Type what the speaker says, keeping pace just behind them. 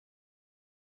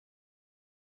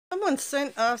Someone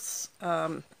sent us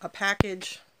a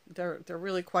package. They're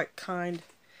really quite kind,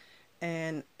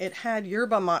 and it had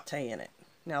yerba mate in it.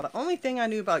 Now, the only thing I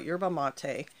knew about yerba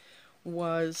mate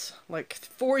was like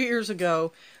 4 years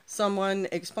ago, someone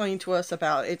explained to us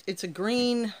about it. It's a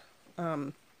green,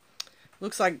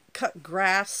 looks like cut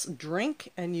grass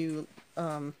drink, and you,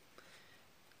 I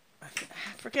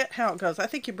forget how it goes. I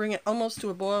think you bring it almost to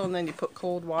a boil, and then you put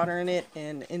cold water in it.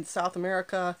 And in South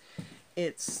America,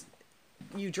 it's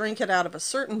you drink it out of a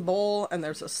certain bowl, and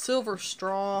there's a silver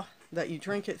straw that you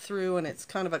drink it through, and it's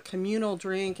kind of a communal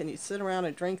drink, and you sit around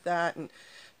and drink that and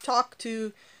talk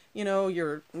to,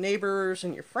 your neighbors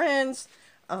and your friends.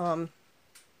 The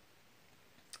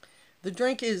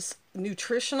drink is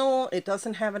nutritional. It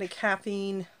doesn't have any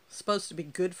caffeine. It's supposed to be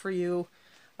good for you.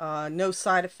 No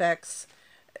side effects.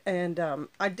 And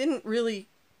I didn't really.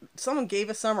 Someone gave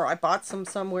us some, or I bought some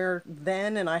somewhere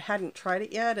then, and I hadn't tried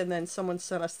it yet. And then someone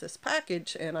sent us this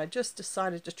package, and I just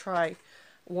decided to try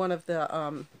one of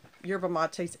the yerba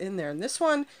mates in there. And this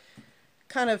one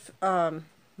kind of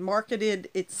marketed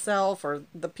itself, or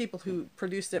the people who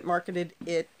produced it marketed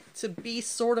it to be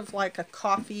sort of like a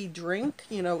coffee drink,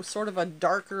 sort of a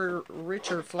darker,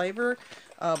 richer flavor,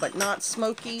 but not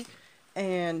smoky,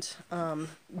 and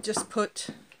just put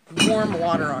warm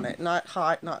water on it, not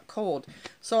hot, not cold.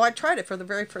 So I tried it for the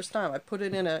very first time. I put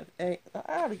it in I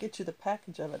ought to get you the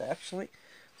package of it, actually.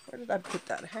 Where did I put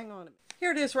that? Hang on a minute.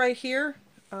 Here it is right here.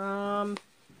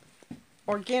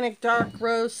 Organic dark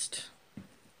roast.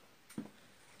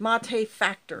 Mate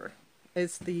Factor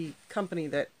is the company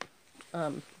that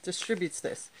distributes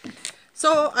this.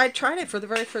 So I tried it for the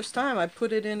very first time. I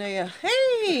put it in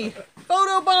hey,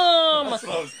 photo bomb! That's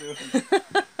what I was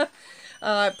doing.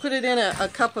 I put it in a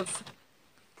cup of,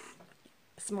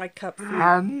 it's my cup,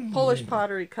 Polish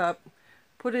pottery cup.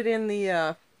 Put it in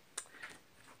the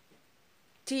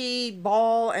tea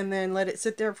ball, and then let it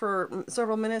sit there for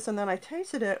several minutes, and then I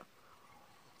tasted it.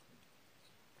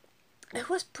 It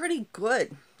was pretty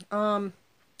good. Wow,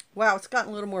 it's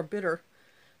gotten a little more bitter,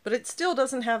 but it still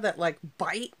doesn't have that like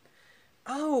bite.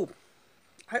 Oh,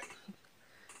 I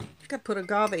think I put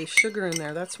agave sugar in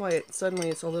there. That's why it suddenly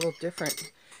is a little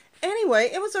different. Anyway,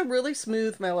 it was a really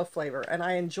smooth, mellow flavor, and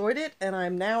I enjoyed it, and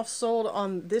I'm now sold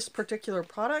on this particular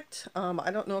product. I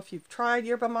don't know if you've tried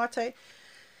yerba mate.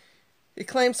 It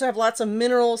claims to have lots of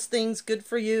minerals, things good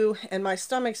for you, and my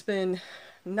stomach's been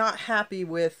not happy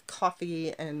with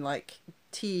coffee and like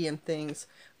tea and things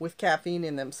with caffeine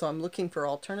in them, so I'm looking for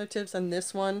alternatives, and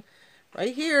this one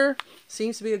right here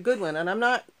seems to be a good one. And I'm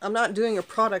not doing a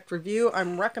product review.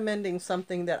 I'm recommending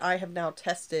something that I have now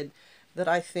tested that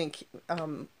I think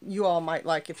you all might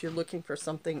like if you're looking for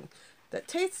something that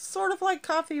tastes sort of like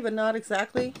coffee, but not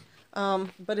exactly,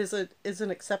 but is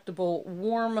an acceptable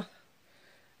warm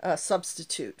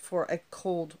substitute for a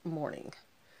cold morning.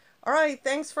 All right,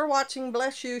 thanks for watching.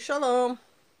 Bless you. Shalom.